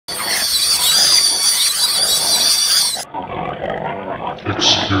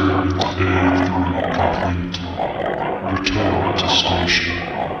Experiment A3 complete. Return to station.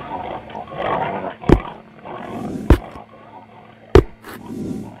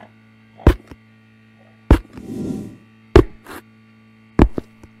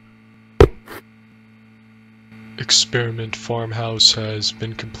 Experiment farmhouse has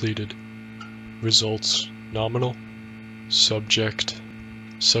been completed. Results nominal. Subject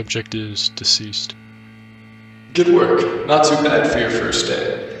is deceased. Good work. Not too bad for your first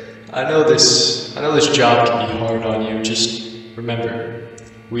day. I know this job can be hard on you. Just remember,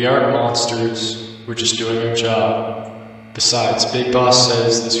 we aren't monsters. We're just doing our job. Besides, Big Boss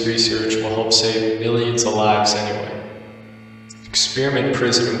says this research will help save millions of lives anyway. Experiment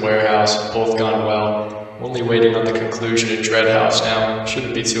prison and warehouse have both gone well. Only waiting on the conclusion in Dread House now.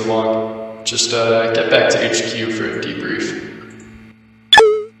 Shouldn't be too long. Just get back to HQ for a debrief.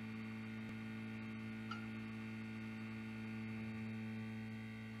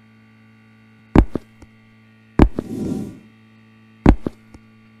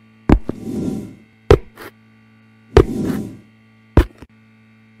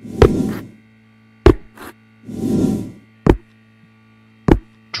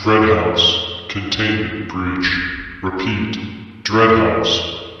 Dreadhouse, containment breach. Repeat,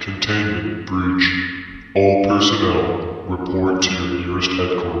 Dreadhouse, containment breach. All personnel, report to your nearest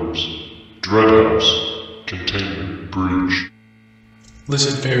headquarters. Dreadhouse, containment breach.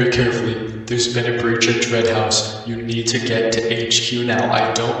 Listen very carefully. There's been a breach at Dread House. You need to get to HQ now.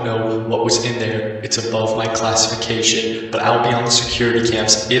 I don't know what was in there. It's above my classification, but I'll be on the security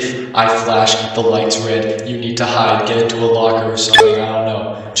cams. If I flash the lights red, you need to hide, get into a locker or something. I don't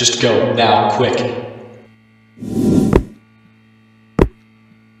know. Just go, now, quick.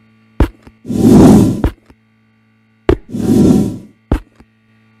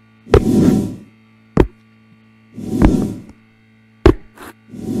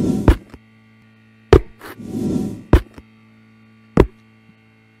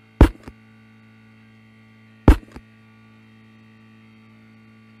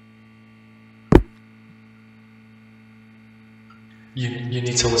 You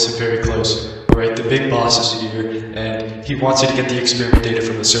need to listen very close. Alright, the big boss is here, and he wants you to get the experiment data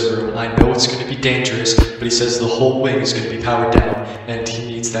from the server room. I know it's going to be dangerous, but he says the whole wing is going to be powered down, and he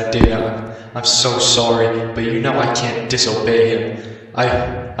needs that data. I'm so sorry, but you know I can't disobey him.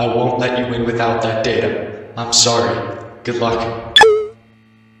 I won't let you in without that data. I'm sorry. Good luck.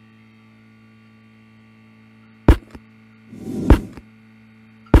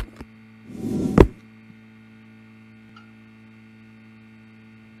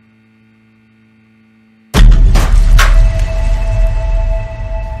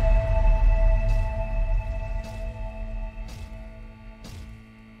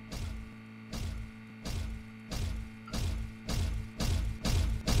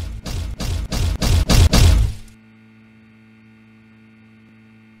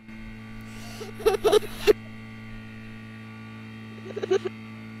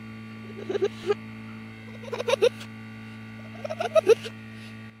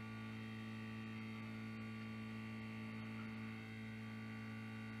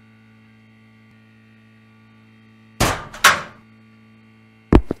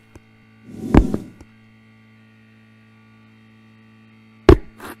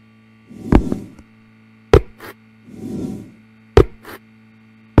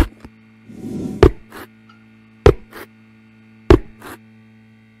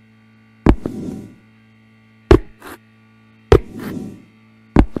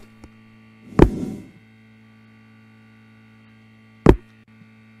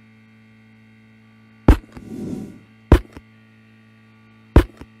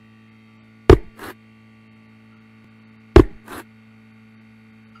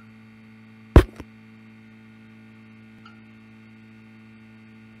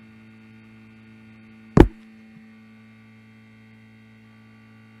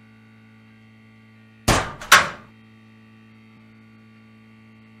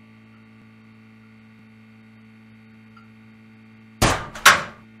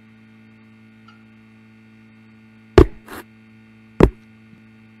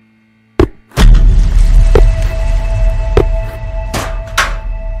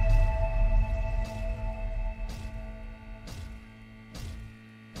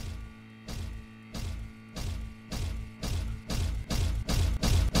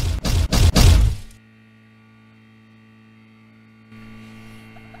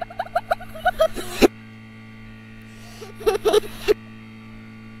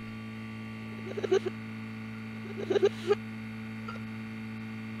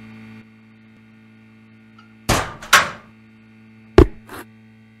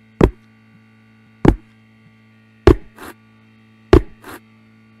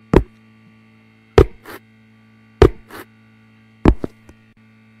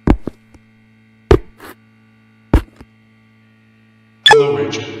 Hello,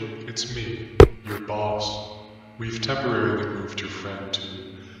 Agent. It's me, your boss. We've temporarily moved your friend to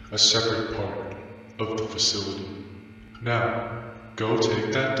a separate part of the facility. Now, go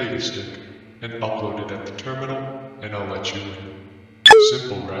take that data stick and upload it at the terminal, and I'll let you in.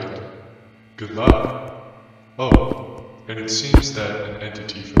 Simple, right? Good luck. Oh, and it seems that an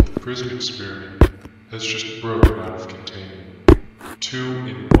entity from the prison experiment has just broken out of containment. 2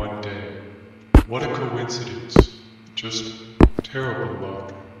 in 1 day. What a coincidence. Just terrible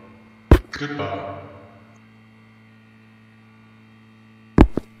luck. Goodbye.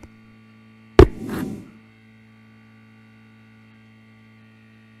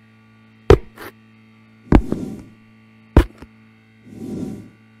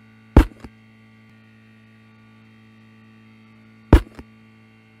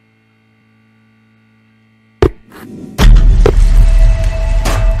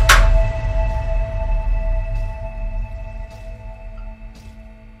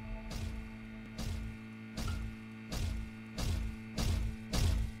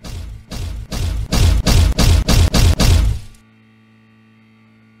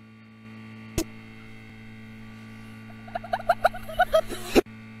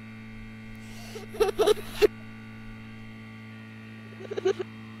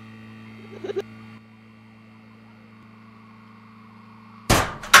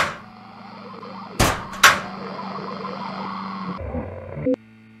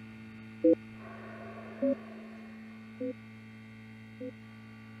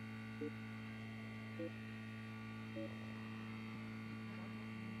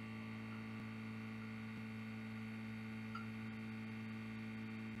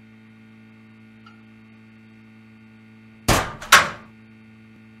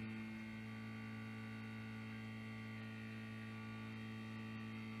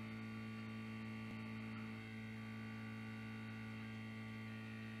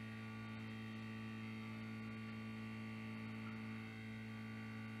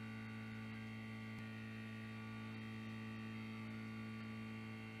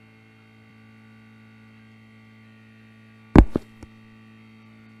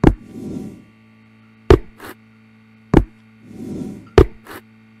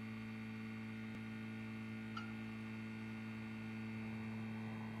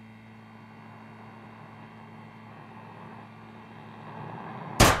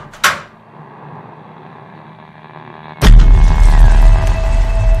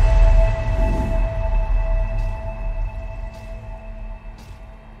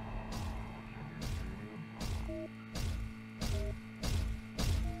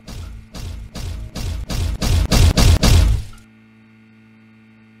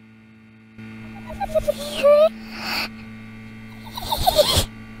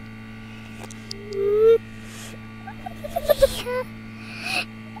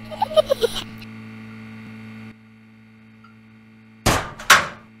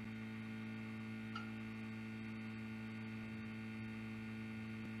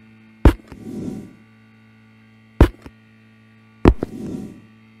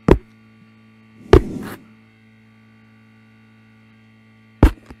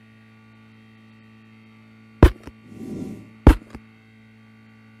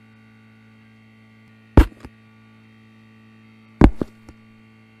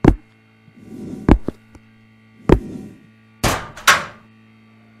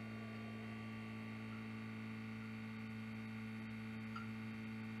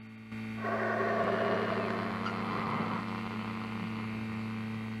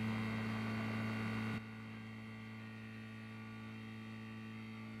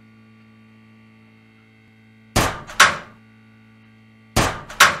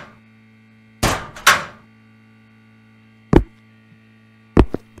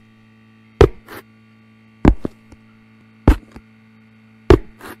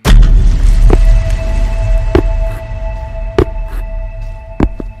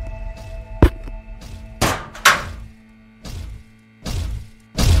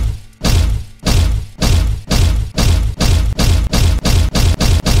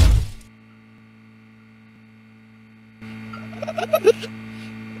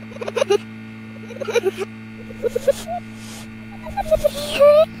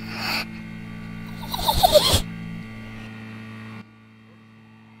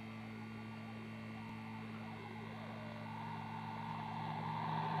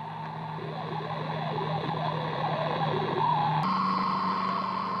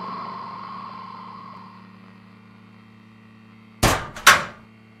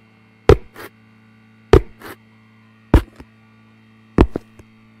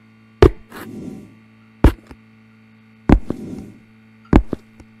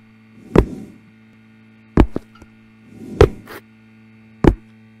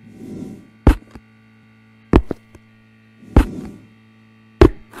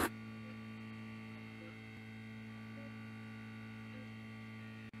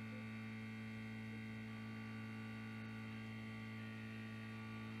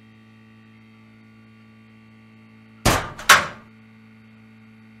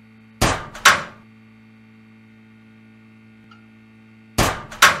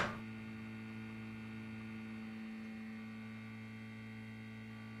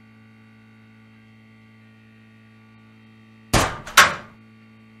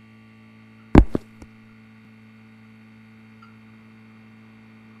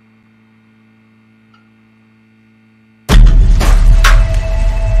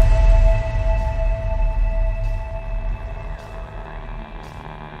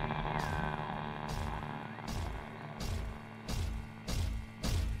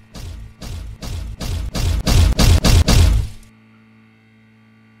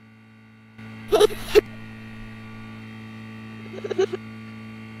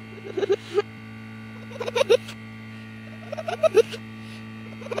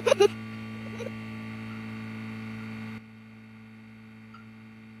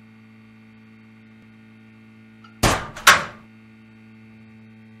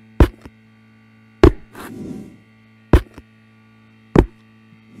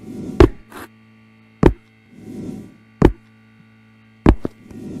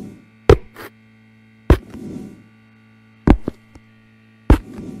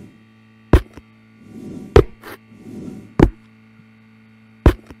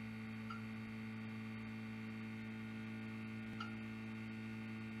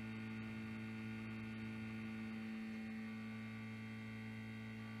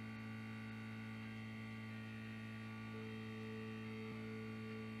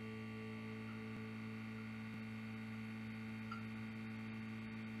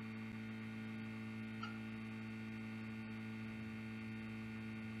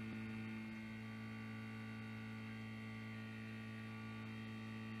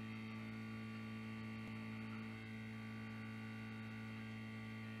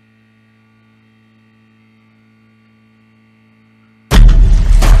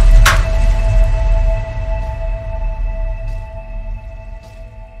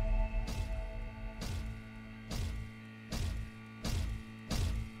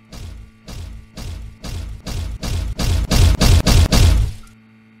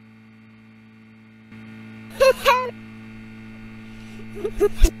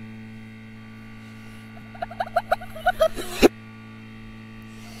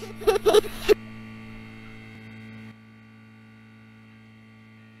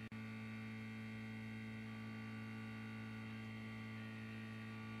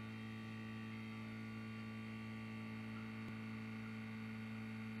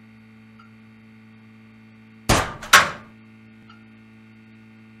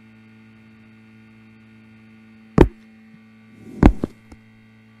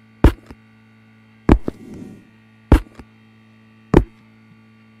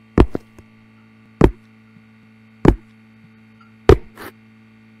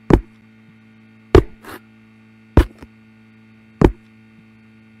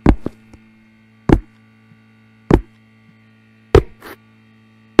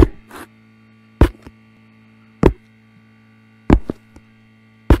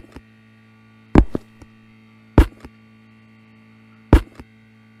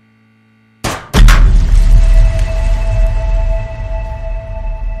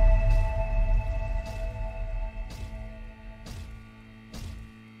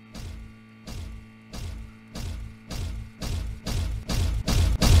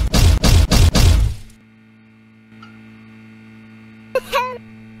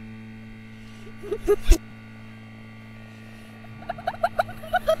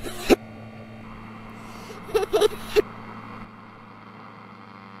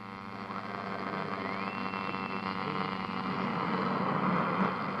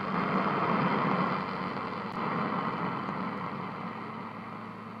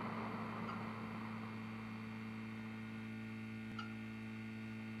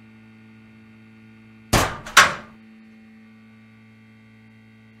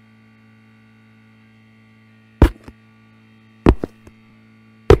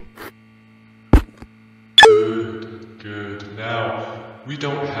 Good. Now, we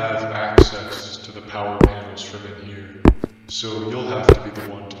don't have access to the power panels from in here, so you'll have to be the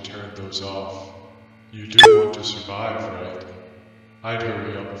one to turn those off. You do want to survive, right? I'd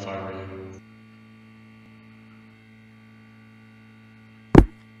hurry up if I were you.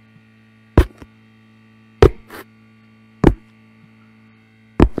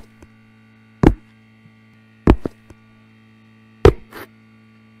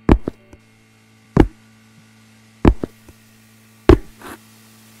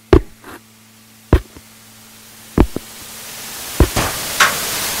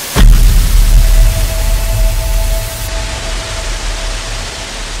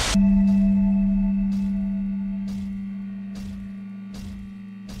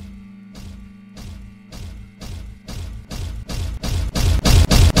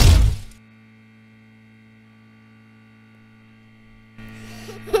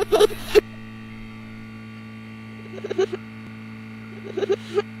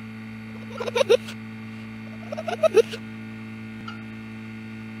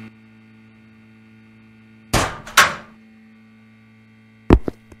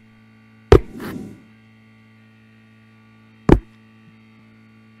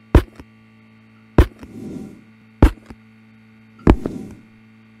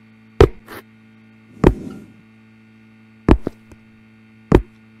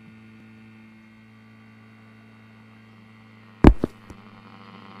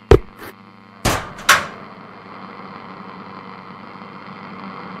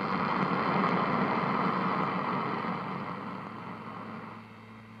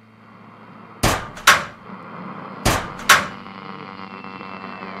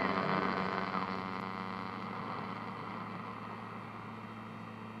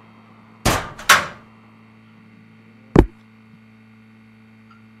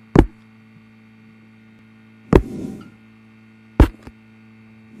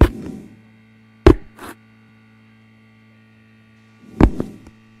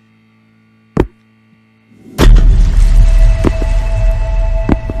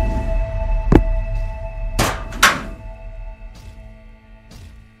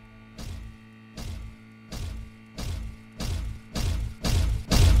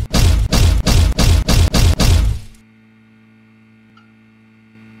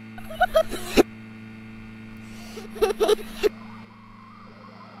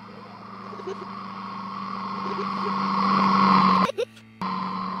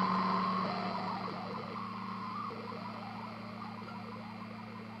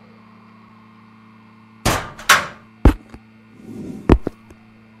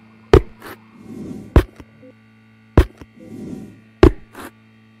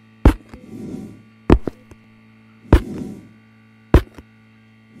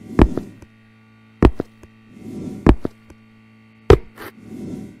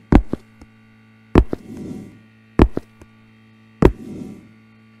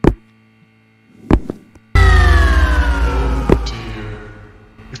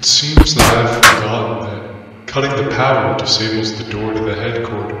 It seems that I've forgotten that cutting the power disables the door to the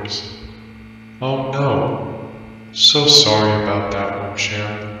headquarters. Oh no. So sorry about that one,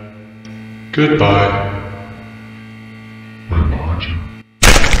 Sharon. Goodbye.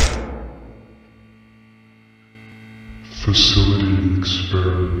 Facility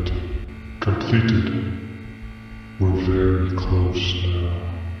experiment completed. We're very close now.